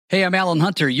Hey, I'm Alan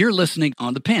Hunter. You're listening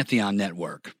on the Pantheon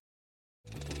Network.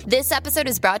 This episode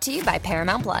is brought to you by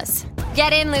Paramount Plus.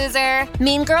 Get in, loser!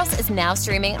 Mean Girls is now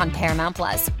streaming on Paramount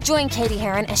Plus. Join Katie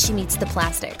Heron as she meets the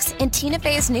plastics in Tina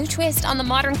Fey's new twist on the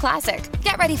modern classic.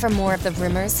 Get ready for more of the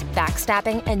rumors,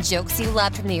 backstabbing, and jokes you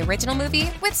loved from the original movie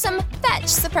with some fetch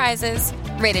surprises.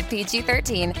 Rated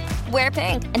PG-13. Wear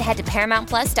pink and head to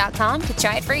ParamountPlus.com to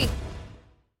try it free.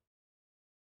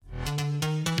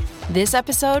 This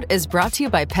episode is brought to you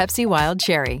by Pepsi Wild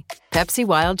Cherry. Pepsi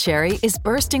Wild Cherry is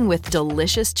bursting with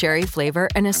delicious cherry flavor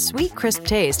and a sweet, crisp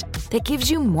taste that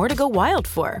gives you more to go wild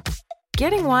for.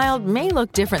 Getting wild may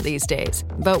look different these days,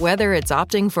 but whether it's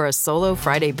opting for a solo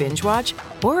Friday binge watch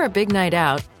or a big night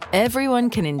out, everyone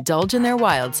can indulge in their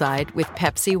wild side with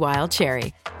Pepsi Wild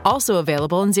Cherry. Also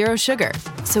available in Zero Sugar.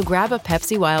 So grab a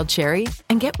Pepsi Wild Cherry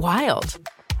and get wild.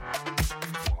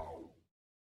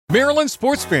 Maryland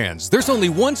sports fans, there's only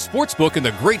one sports book in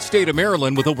the great state of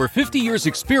Maryland with over 50 years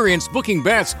experience booking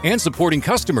bets and supporting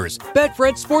customers.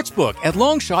 Betfred Sportsbook at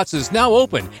Longshots is now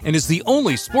open and is the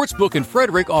only sports book in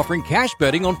Frederick offering cash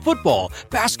betting on football,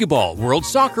 basketball, world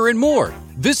soccer, and more.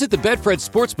 Visit the Betfred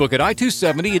Sportsbook at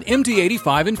I-270 and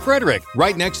MD-85 in Frederick,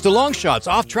 right next to Longshots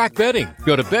off-track betting.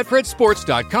 Go to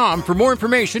BetfredSports.com for more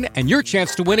information and your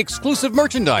chance to win exclusive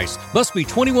merchandise. Must be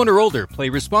 21 or older. Play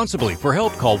responsibly. For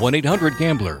help, call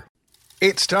 1-800-GAMBLER.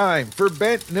 It's time for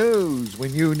Bent News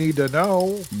when you need to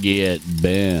know. Get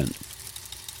bent.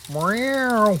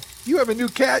 Meow. You have a new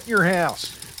cat in your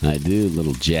house. I do,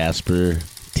 little Jasper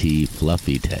T.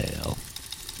 Fluffy Tail.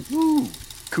 Ooh,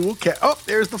 cool cat. Oh,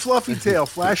 there's the Fluffy Tail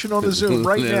flashing on the Zoom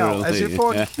right now as if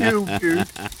on cue, dude.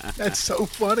 That's so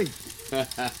funny.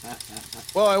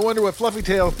 Well, I wonder what Fluffy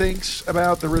Tail thinks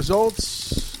about the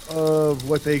results of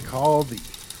what they call the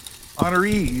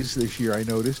honorees this year, I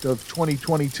noticed, of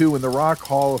 2022 in the Rock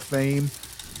Hall of Fame.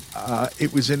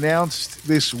 It was announced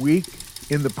this week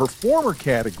in the performer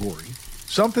category.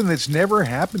 Something that's never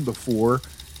happened before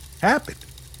happened.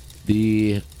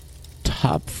 The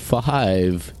top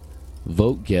 5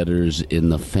 vote getters in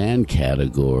the fan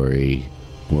category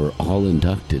were all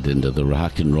inducted into the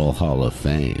Rock and Roll Hall of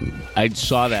Fame. I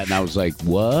saw that and I was like,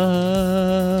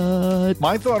 what?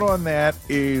 My thought on that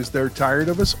is they're tired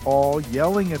of us all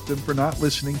yelling at them for not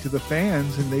listening to the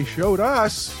fans, and they showed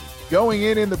us. Going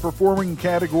in the performing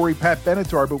category, Pat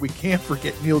Benatar, but we can't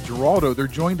forget Neil Giraldo. They're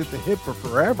joined at the hip for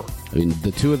forever. I mean,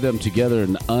 the two of them together,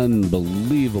 an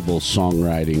unbelievable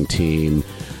songwriting team.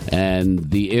 And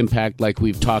the impact, like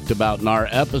we've talked about in our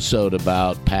episode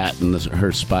about Pat and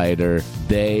her spider,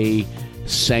 they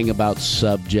sang about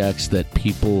subjects that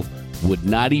people would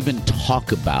not even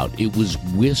talk about. It was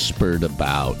whispered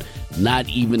about, not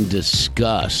even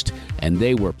discussed. And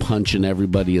they were punching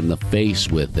everybody in the face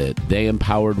with it. They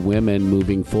empowered women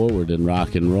moving forward in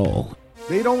rock and roll.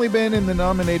 They'd only been in the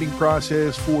nominating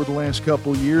process for the last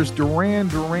couple years. Duran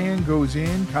Duran goes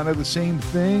in, kind of the same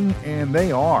thing, and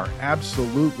they are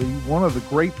absolutely one of the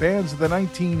great bands of the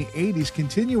 1980s,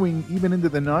 continuing even into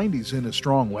the 90s in a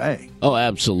strong way. Oh,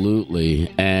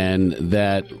 absolutely. And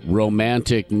that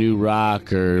romantic new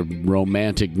rock or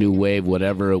romantic new wave,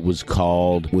 whatever it was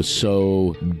called, was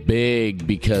so big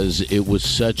because it was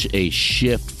such a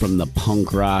shift from the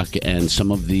punk rock and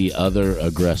some of the other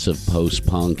aggressive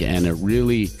post-punk, and it really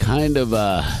kind of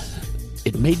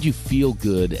it made you feel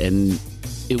good, and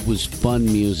it was fun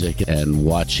music, and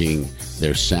watching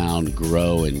their sound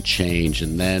grow and change.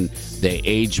 And then they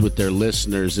aged with their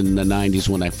listeners in the 90s.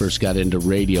 When I first got into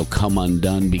radio, Come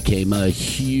Undone became a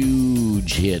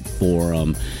huge hit for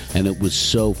them, and it was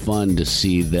so fun to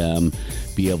see them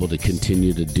be able to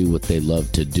continue to do what they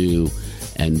love to do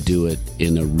and do it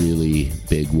in a really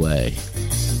big way.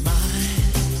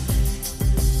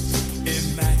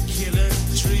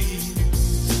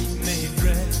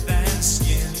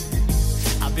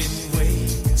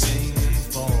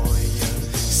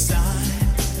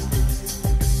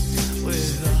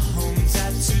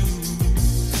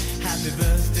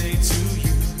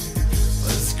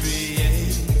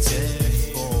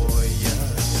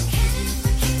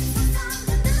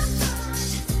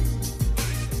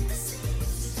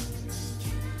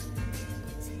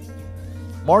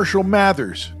 Marshall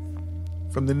Mathers,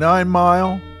 from the 9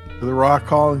 Mile to the Rock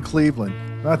Hall in Cleveland.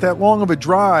 Not that long of a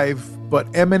drive,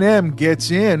 but Eminem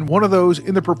gets in, one of those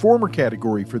in the performer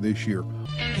category for this year.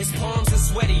 His palms are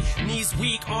sweaty, knees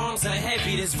weak, arms are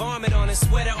heavy. There's vomit on his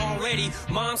sweater already.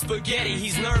 Mom's spaghetti,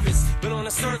 he's nervous, but on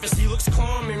the surface he looks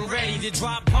calm and ready to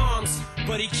drop bombs.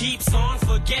 But he keeps on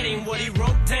forgetting what he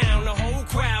wrote down. The whole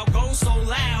crowd goes so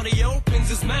loud, he opens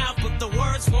his mouth, but the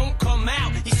words won't come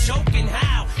out. He's choking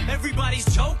how? Everybody's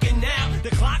choking now. The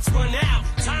clock's run out,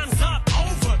 time's up,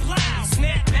 over, plow.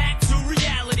 Snap back to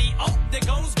reality.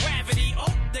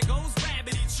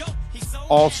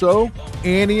 Also,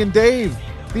 Annie and Dave,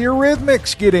 the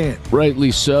Eurythmics, get in.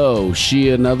 Rightly so. She,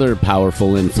 another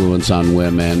powerful influence on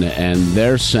women, and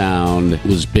their sound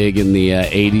was big in the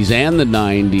 80s and the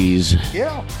 90s.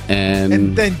 Yeah.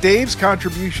 And then Dave's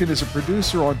contribution as a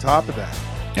producer on top of that.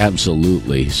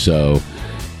 Absolutely. So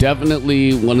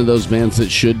definitely one of those bands that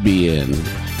should be in.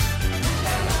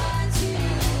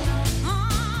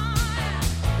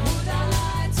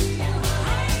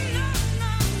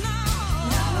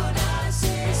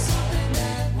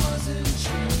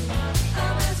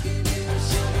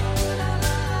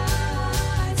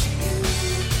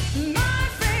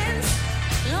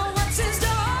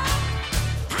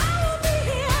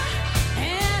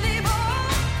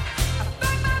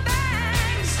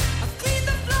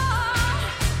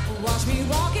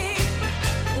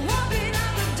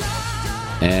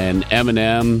 And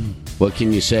Eminem, what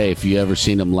can you say? If you ever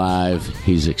seen him live,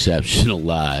 he's exceptional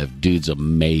live. Dude's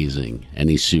amazing, and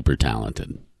he's super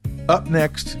talented. Up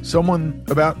next, someone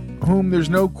about whom there's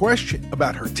no question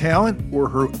about her talent or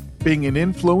her being an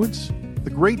influence, the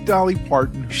great Dolly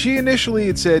Parton. She initially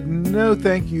had said no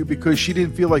thank you because she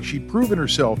didn't feel like she'd proven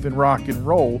herself in rock and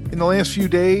roll. In the last few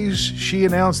days, she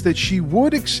announced that she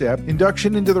would accept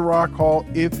induction into the Rock Hall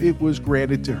if it was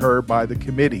granted to her by the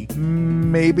committee.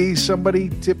 Maybe somebody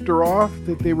tipped her off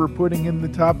that they were putting in the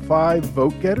top 5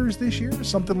 vote getters this year,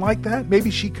 something like that. Maybe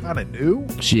she kind of knew.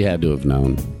 She had to have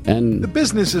known. And the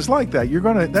business is like that.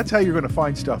 That's how you're gonna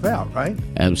find stuff out, right?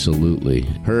 Absolutely.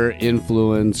 Her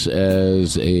influence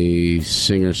as a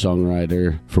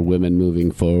singer-songwriter for women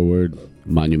moving forward,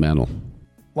 monumental.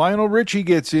 Lionel Richie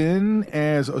gets in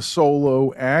as a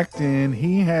solo act, and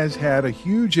he has had a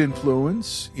huge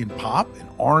influence in pop and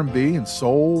R&B and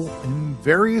soul in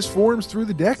various forms through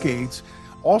the decades,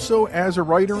 also as a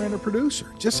writer and a producer.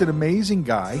 Just an amazing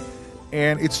guy,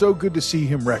 and it's so good to see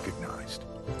him recognized.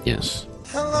 Yes.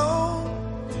 Hello,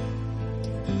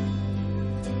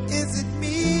 is it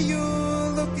me you're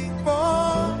looking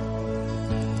for?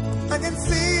 I can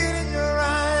see it in your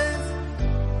eyes,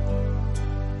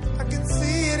 I can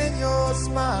see it in your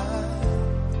smile.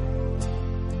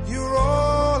 You're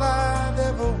all I've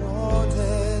ever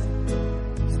wanted,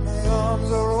 and my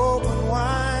arms are open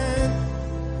wide.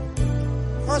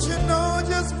 'Cause you know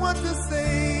just what to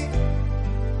say,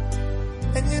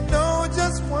 and you know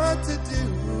just what to do.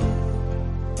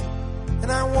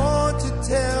 And I want to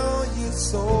tell you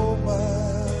so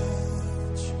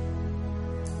much.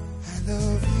 I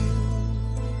love you.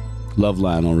 Love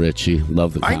Lionel Richie.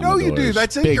 Love the Commodores. I know you do.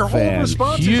 That's it. Big Your whole fan.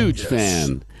 response. Huge Yes.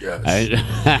 fan. Yes.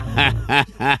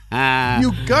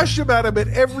 You gush about him at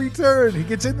every turn. He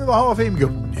gets into the Hall of Fame and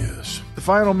go, yes. The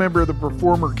final member of the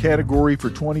performer category for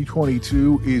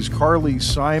 2022 is Carly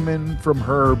Simon. From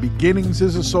her beginnings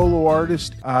as a solo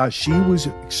artist, she was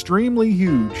extremely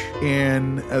huge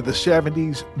in the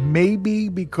 70s, maybe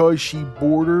because she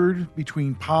bordered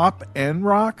between pop and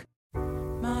rock.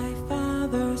 My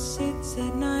father sits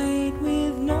at night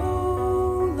with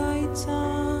no lights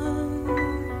on.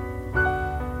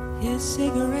 His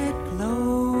cigarette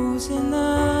glows in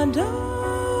the dark.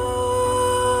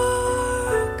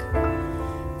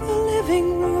 The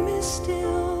living room is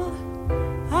still.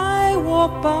 I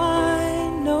walk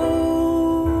by,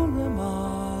 no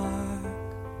remark.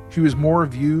 She was more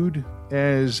viewed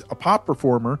as a pop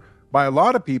performer by a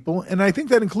lot of people, and I think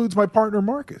that includes my partner,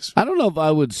 Marcus. I don't know if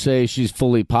I would say she's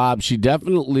fully pop. She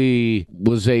definitely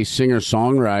was a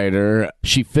singer-songwriter.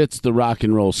 She fits the rock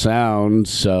and roll sound,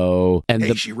 so...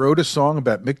 And she wrote a song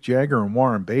about Mick Jagger and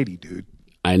Warren Beatty, dude.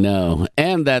 I know.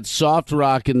 And that soft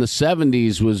rock in the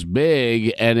 70s was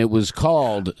big, and it was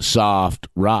called soft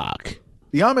rock.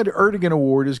 The Ahmet Ertegun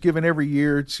Award is given every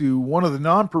year to one of the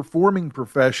non-performing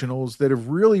professionals that have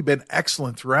really been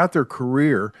excellent throughout their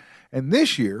career. And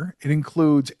this year, it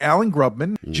includes Alan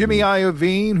Grubman, Jimmy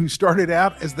Iovine, who started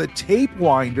out as the tape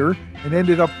winder and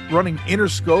ended up running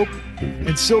Interscope,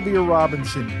 and Sylvia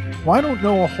Robinson, who I don't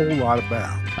know a whole lot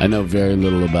about. I know very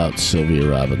little about Sylvia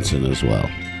Robinson as well.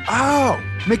 Oh,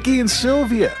 Mickey and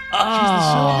Sylvia. She's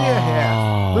the Sylvia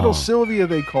half. Little Sylvia,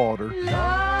 they called her.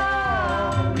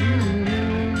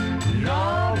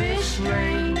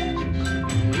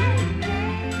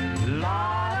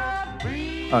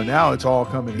 Now it's all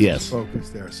coming into focus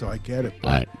there, so I get it.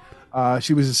 All right.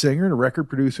 She was a singer and a record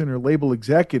producer and a label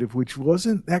executive, which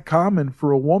wasn't that common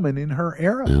for a woman in her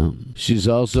era. Yeah. She's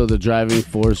also the driving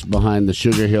force behind the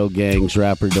Sugar Hill Gang's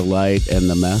Rapper Delight and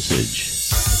The Message.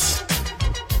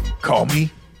 Call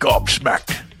me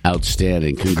gobsmacked.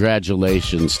 Outstanding.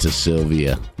 Congratulations to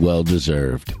Sylvia. Well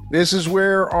deserved. This is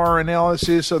where our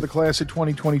analysis of the class of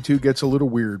 2022 gets a little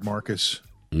weird, Marcus.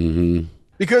 Mm-hmm.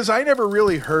 Because I never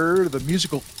really heard the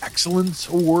Musical Excellence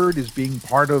Award as being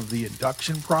part of the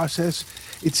induction process.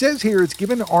 It says here it's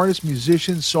given to artists,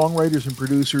 musicians, songwriters, and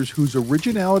producers whose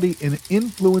originality and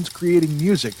influence creating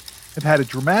music have had a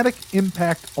dramatic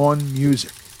impact on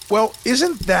music. Well,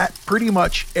 isn't that pretty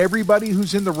much everybody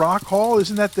who's in the Rock Hall?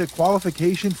 Isn't that the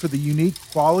qualification for the unique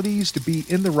qualities to be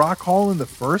in the Rock Hall in the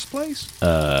first place?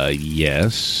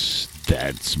 Yes,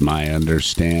 that's my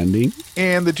understanding.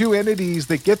 And the two entities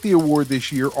that get the award this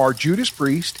year are Judas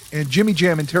Priest and Jimmy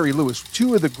Jam and Terry Lewis,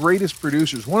 two of the greatest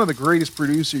producers, one of the greatest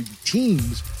producer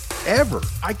teams ever.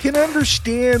 I can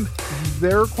understand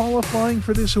they're qualifying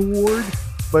for this award,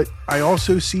 but I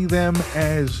also see them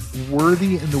as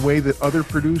worthy in the way that other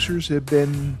producers have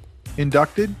been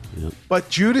inducted. Yep. But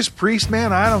Judas Priest,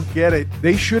 man, I don't get it.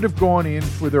 They should have gone in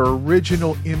for their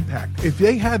original impact. If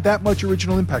they had that much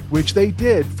original impact, which they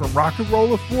did from Rock and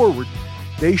Roll forward,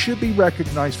 they should be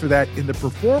recognized for that in the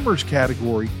performers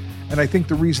category. And I think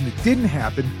the reason it didn't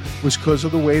happen was because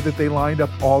of the way that they lined up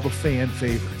all the fan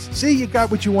favorites. See, you got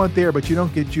what you want there, but you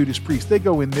don't get Judas Priest. They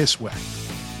go in this way.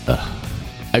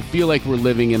 I feel like we're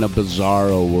living in a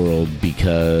bizarro world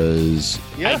because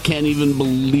I can't even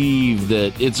believe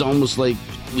that it's almost like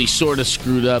we sort of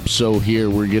screwed up, so here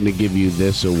we're going to give you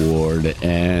this award,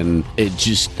 and it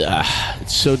just,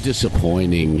 it's so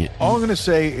disappointing. All I'm going to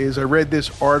say is I read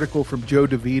this article from Joe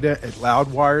DeVita at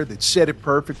Loudwire that said it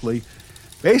perfectly.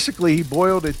 Basically, he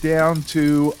boiled it down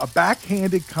to a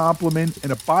backhanded compliment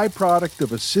and a byproduct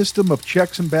of a system of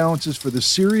checks and balances for the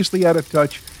seriously out of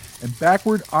touch and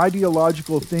backward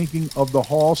ideological thinking of the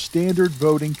Hall Standard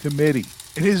Voting Committee.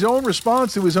 And his own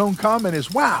response to his own comment is,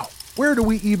 wow, where do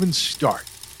we even start?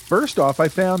 First off, I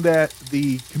found that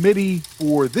the committee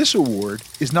for this award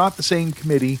is not the same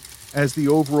committee as the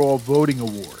overall voting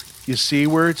award. You see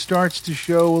where it starts to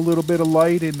show a little bit of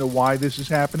light into why this is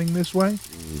happening this way?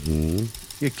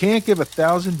 Mm-hmm. You can't give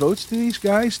 1,000 votes to these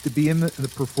guys to be in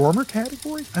the performer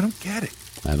category? I don't get it.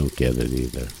 I don't get it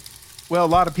either. Well, a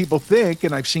lot of people think,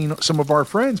 and I've seen some of our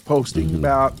friends posting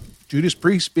about Judas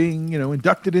Priest being,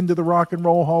 inducted into the Rock and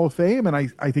Roll Hall of Fame, and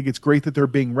I think it's great that they're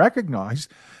being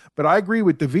recognized. But I agree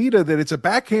with DeVita that it's a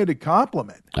backhanded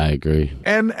compliment. I agree.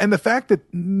 And the fact that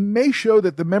may show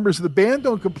that the members of the band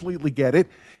don't completely get it.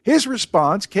 His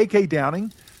response, KK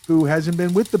Downing, who hasn't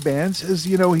been with the band, says,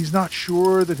 he's not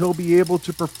sure that he'll be able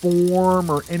to perform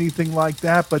or anything like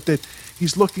that, but that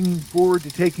he's looking forward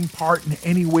to taking part in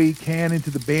any way he can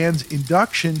into the band's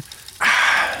induction.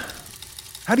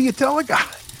 How do you tell a guy?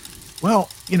 Well,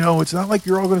 it's not like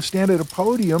you're all going to stand at a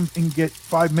podium and get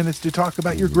 5 minutes to talk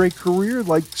about your great career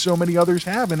like so many others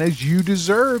have, and as you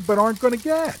deserve but aren't going to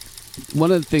get.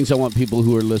 One of the things I want people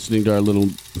who are listening to our little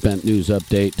Bent News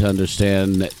update to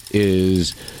understand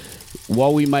is,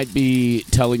 while we might be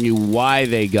telling you why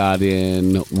they got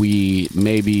in, we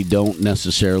maybe don't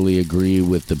necessarily agree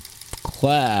with the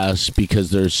class because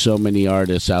there's so many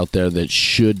artists out there that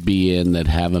should be in that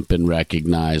haven't been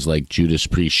recognized. Like Judas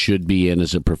Priest should be in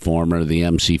as a performer. The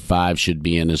MC5 should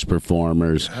be in as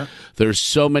performers. Yeah. There's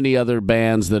so many other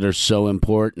bands that are so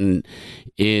important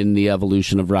in the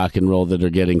evolution of rock and roll that are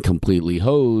getting completely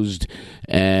hosed,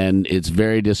 and it's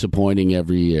very disappointing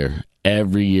every year.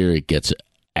 Every year it gets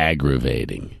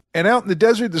aggravating. And out in the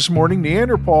desert this morning,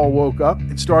 Neanderthal woke up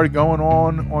and started going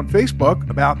on Facebook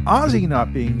about Ozzy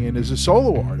not being in as a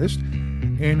solo artist.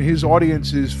 And his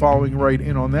audience is following right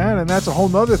in on that. And that's a whole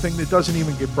nother thing that doesn't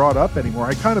even get brought up anymore.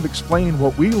 I kind of explained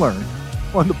what we learned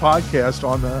on the podcast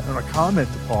on a comment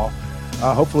to Paul.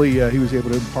 Hopefully he was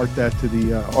able to impart that to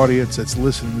the audience that's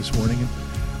listening this morning. And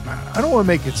I don't want to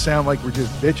make it sound like we're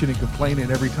just bitching and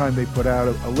complaining every time they put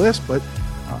out a list, but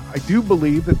I do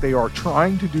believe that they are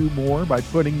trying to do more by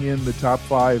putting in the top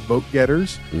 5 vote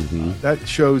getters. Mm-hmm. That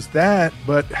shows that.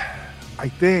 But I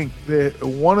think that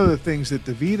one of the things that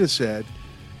DeVita said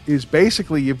is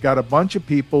basically you've got a bunch of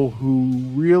people who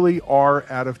really are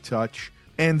out of touch,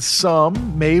 and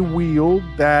some may wield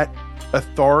that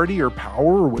authority or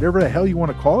power or whatever the hell you want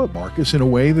to call it, Marcus, in a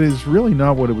way that is really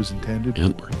not what it was intended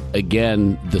for.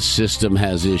 Again, the system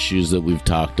has issues that we've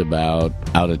talked about.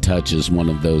 Out of touch is one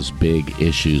of those big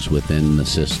issues within the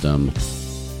system.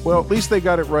 Well, at least they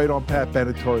got it right on Pat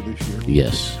Benatar this year.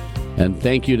 Yes. And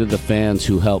thank you to the fans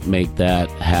who helped make that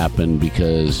happen,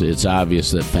 because it's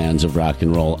obvious that fans of rock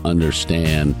and roll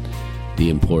understand the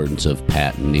importance of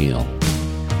Pat and Neil.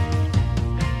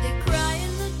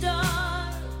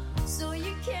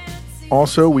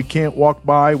 Also, we can't walk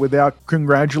by without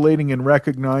congratulating and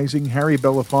recognizing Harry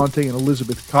Belafonte and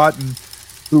Elizabeth Cotton,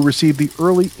 who received the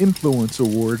Early Influence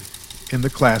Award in the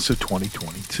class of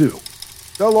 2022.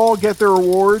 They'll all get their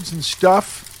awards and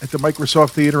stuff at the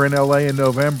Microsoft Theater in LA in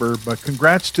November. But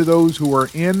congrats to those who are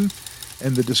in,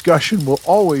 and the discussion will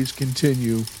always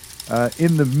continue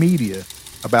in the media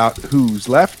about who's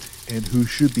left and who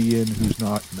should be in, who's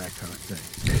not, and that kind of thing.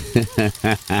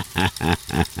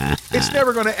 It's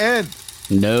never going to end.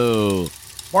 No.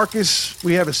 Marcus,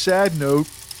 we have a sad note.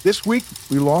 This week,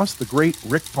 we lost the great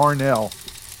Rick Parnell.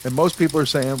 And most people are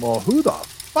saying, well, who the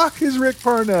fuck is Rick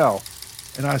Parnell?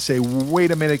 And I say,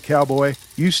 wait a minute, cowboy.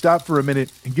 You stop for a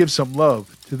minute and give some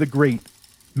love to the great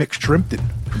Mick Shrimpton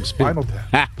from Spinal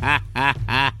Tap.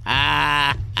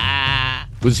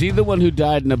 Was he the one who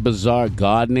died in a bizarre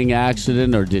gardening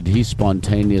accident, or did he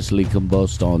spontaneously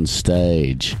combust on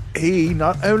stage? He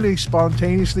not only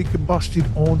spontaneously combusted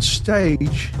on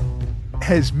stage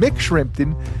as Mick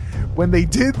Shrimpton, when they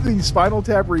did the Spinal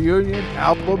Tap reunion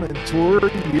album and tour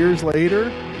years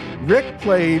later, Rick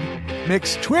played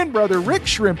Mick's twin brother, Rick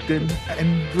Shrimpton,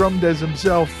 and drummed as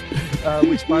himself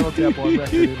with Spinal Tap on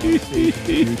record and on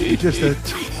stage. Just a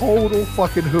total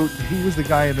fucking hoot. He was the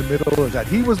guy in the middle of that.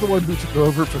 He was the one who took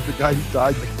over from the guy who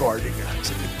died in the gardening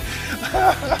accident.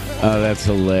 Oh, that's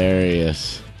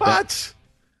hilarious. But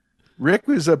Rick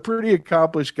was a pretty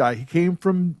accomplished guy. He came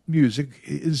from music.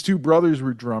 His two brothers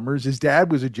were drummers. His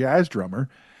dad was a jazz drummer.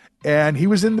 And he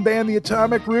was in the band The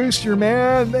Atomic Rooster,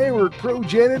 man. They were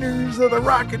progenitors of the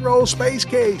rock and roll space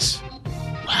case.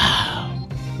 Wow.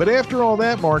 But after all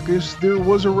that, Marcus, there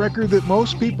was a record that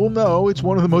most people know. It's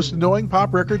one of the most annoying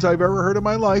pop records I've ever heard in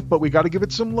my life, but we got to give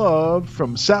it some love.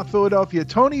 From South Philadelphia,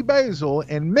 Tony Basil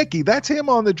and Mickey. That's him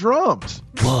on the drums.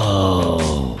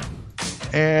 Whoa.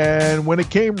 And when it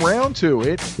came round to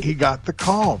it, he got the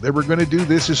call. They were going to do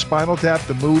This Is Spinal Tap,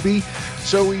 the movie.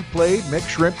 So he played Mick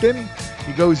Shrimpton.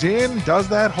 He goes in, does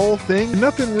that whole thing.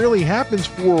 Nothing really happens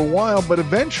for a while, but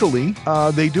eventually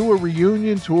they do a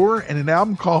reunion tour and an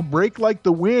album called Break Like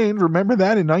the Wind. Remember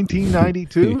that in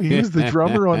 1992? He was the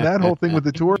drummer on that whole thing with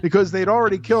the tour. Because they'd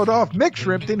already killed off Mick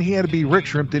Shrimpton, he had to be Rick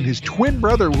Shrimpton, his twin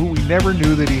brother, who we never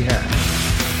knew that he had.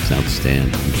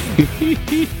 Outstanding.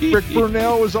 Rick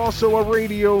Parnell was also a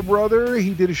radio brother.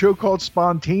 He did a show called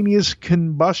Spontaneous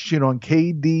Combustion on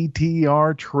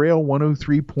KDTR Trail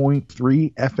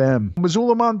 103.3 FM.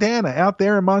 Missoula, Montana, out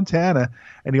there in Montana.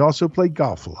 And he also played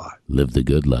golf a lot. Lived the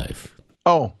good life.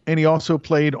 Oh, and he also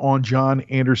played on John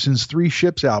Anderson's Three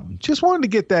Ships album. Just wanted to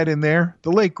get that in there.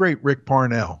 The late, great Rick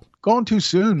Parnell. Gone too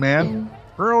soon, man.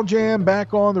 Pearl Jam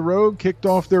back on the road, kicked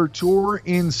off their tour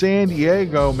in San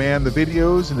Diego, man. The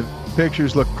videos and the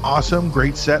pictures look awesome.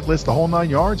 Great set list, the whole 9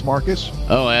 yards, Marcus.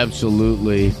 Oh,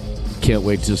 absolutely. Can't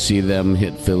wait to see them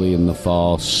hit Philly in the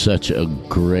fall. Such a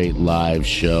great live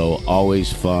show.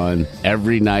 Always fun.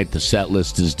 Every night the set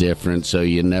list is different, so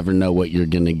you never know what you're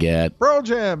going to get. Pearl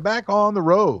Jam back on the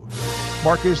road.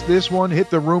 Marcus, this one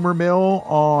hit the rumor mill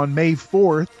on May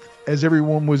 4th. As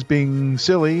everyone was being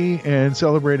silly and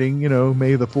celebrating,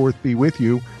 May the 4th be with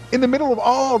you. In the middle of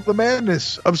all of the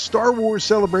madness of Star Wars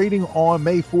celebrating on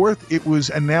May 4th, it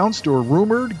was announced or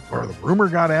rumored, or the rumor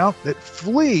got out, that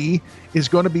Flea is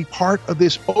going to be part of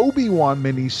this Obi-Wan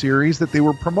miniseries that they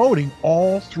were promoting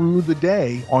all through the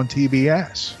day on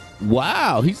TBS.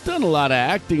 Wow, he's done a lot of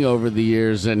acting over the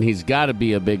years, and he's got to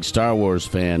be a big Star Wars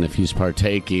fan if he's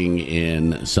partaking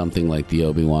in something like the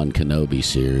Obi-Wan Kenobi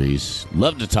series.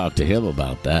 Love to talk to him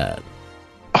about that.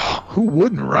 Oh, who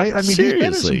wouldn't, right? I mean, Seriously. He's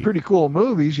been in some pretty cool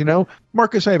movies,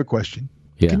 Marcus, I have a question.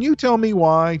 Yeah. Can you tell me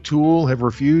why Tool have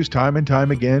refused time and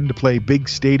time again to play big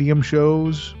stadium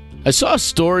shows? I saw a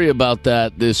story about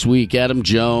that this week. Adam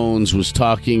Jones was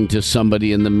talking to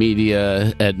somebody in the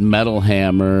media at Metal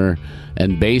Hammer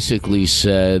and basically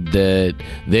said that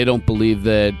they don't believe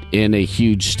that in a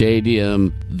huge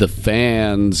stadium the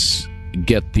fans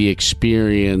get the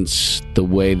experience the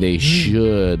way they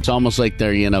should. It's almost like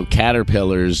they're,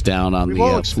 caterpillars down on We've all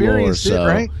the floor. experienced it,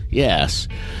 right? Yes.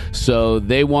 So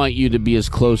they want you to be as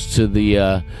close to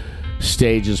the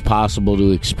stage as possible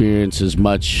to experience as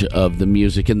much of the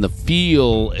music and the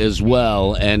feel as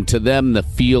well. And to them, the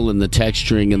feel and the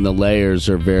texturing and the layers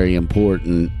are very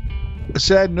important. A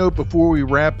sad note before we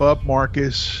wrap up,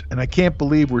 Marcus, and I can't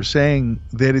believe we're saying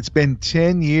that it's been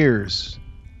 10 years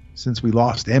since we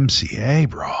lost MCA,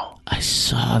 bro. I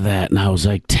saw that and I was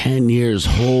like, 10 years,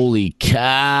 holy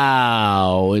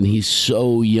cow. And he's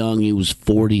so young. He was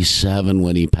 47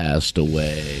 when he passed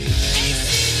away.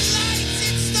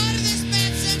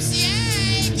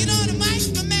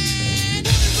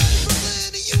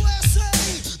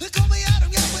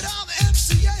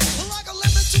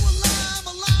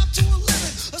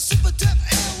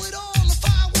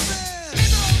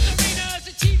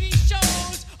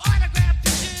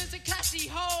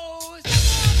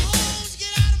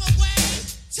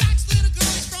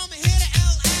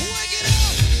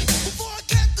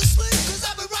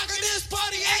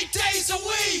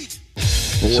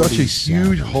 such a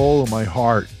huge hole in my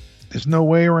heart. There's no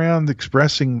way around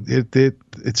expressing it.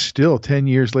 It's still 10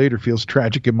 years later feels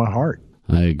tragic in my heart.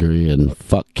 I agree. And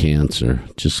fuck cancer.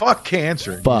 Just fuck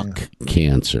cancer. Fuck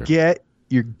cancer. Get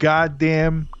your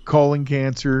goddamn colon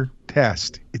cancer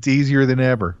test. It's easier than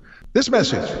ever. This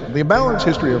message from the imbalanced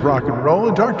history of rock and roll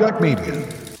and Dark Duck Media.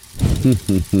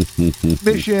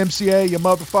 Mission MCA, you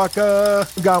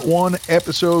motherfucker. Got one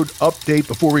episode update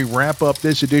before we wrap up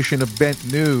this edition of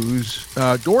Bent News.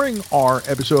 During our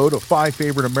episode of 5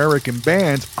 favorite American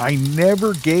bands, I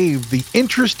never gave the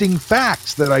interesting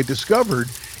facts that I discovered,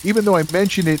 even though I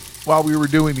mentioned it while we were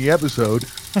doing the episode.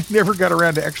 I never got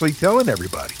around to actually telling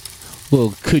everybody.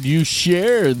 Well, could you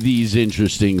share these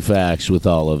interesting facts with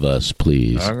all of us,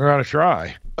 please? I'm going to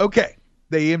try. Okay.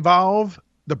 They involve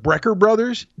the Brecker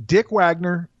brothers, Dick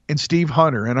Wagner, and Steve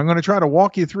Hunter. And I'm going to try to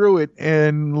walk you through it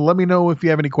and let me know if you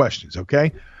have any questions,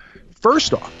 okay?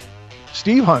 First off,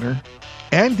 Steve Hunter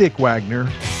and Dick Wagner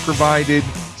provided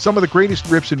some of the greatest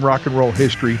riffs in rock and roll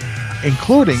history,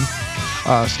 including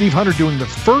Steve Hunter doing the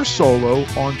first solo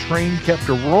on Train Kept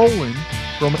a Rollin'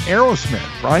 from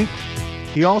Aerosmith, right?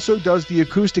 He also does the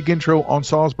acoustic intro on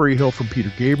Salisbury Hill from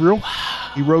Peter Gabriel.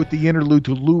 Wow. He wrote the interlude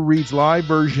to Lou Reed's live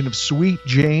version of Sweet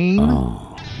Jane.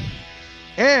 Oh.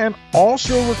 And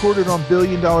also recorded on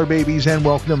Billion Dollar Babies and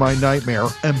Welcome to My Nightmare.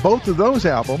 And both of those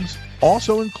albums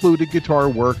also included guitar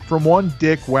work from one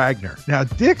Dick Wagner. Now,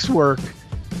 Dick's work,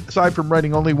 aside from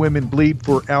writing Only Women Bleed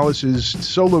for Alice's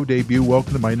solo debut,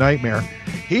 Welcome to My Nightmare,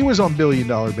 he was on Billion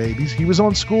Dollar Babies. He was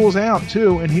on School's Out,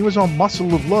 too, and he was on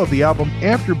Muscle of Love, the album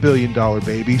after Billion Dollar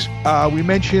Babies. We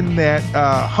mentioned that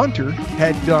Hunter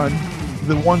had done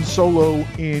the one solo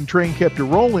in Train Kept a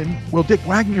Rollin'. Well, Dick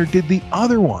Wagner did the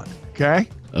other one, okay?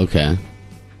 Okay.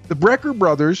 The Brecker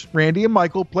brothers, Randy and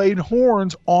Michael, played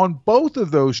horns on both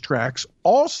of those tracks.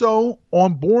 Also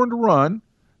on Born to Run,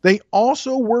 they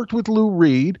also worked with Lou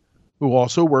Reed, who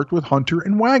also worked with Hunter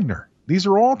and Wagner. These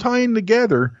are all tying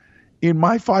together in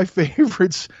my 5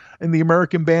 favorites in the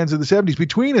American bands of the 70s.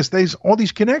 Between us, all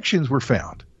these connections were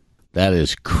found. That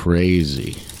is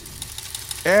crazy.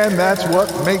 And that's what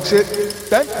makes it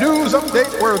Bent News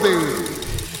Update worthy.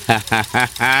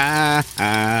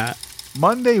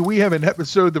 Monday, we have an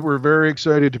episode that we're very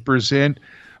excited to present.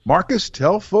 Marcus,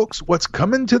 tell folks what's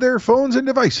coming to their phones and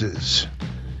devices.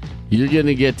 You're going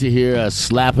to get to hear a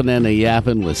slapping and a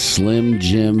yapping with Slim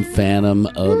Jim Phantom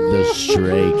of the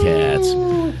Stray Cats.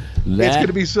 It's going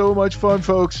to be so much fun,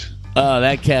 folks.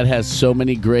 That cat has so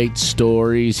many great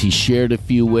stories. He shared a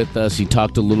few with us. He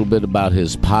talked a little bit about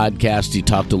his podcast. He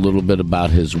talked a little bit about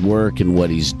his work and what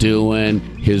he's doing,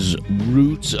 his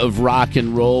roots of rock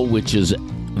and roll, which is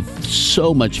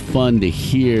so much fun to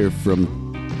hear from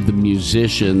the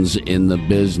musicians in the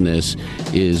business,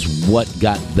 is what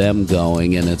got them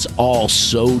going, and it's all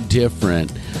so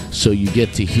different. So you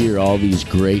get to hear all these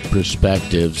great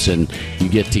perspectives, and you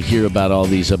get to hear about all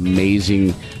these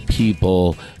amazing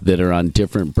people that are on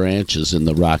different branches in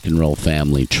the rock and roll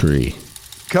family tree.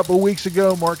 A couple of weeks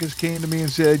ago, Marcus came to me and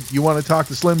said, you want to talk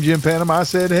to Slim Jim Phantom? I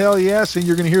said, hell yes, and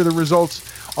you're going to hear the results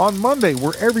on Monday,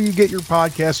 wherever you get your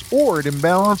podcasts, or at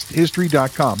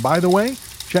imbalancedhistory.com. By the way,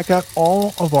 check out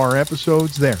all of our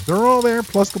episodes there. They're all there,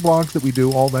 plus the blogs that we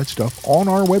do, all that stuff on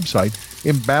our website,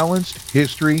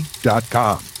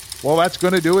 imbalancedhistory.com. Well, that's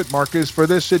going to do it, Marcus, for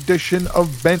this edition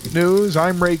of Bent News.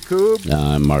 I'm Ray Koob.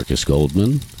 I'm Marcus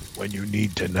Goldman. When you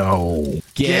need to know,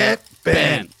 get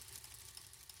bent.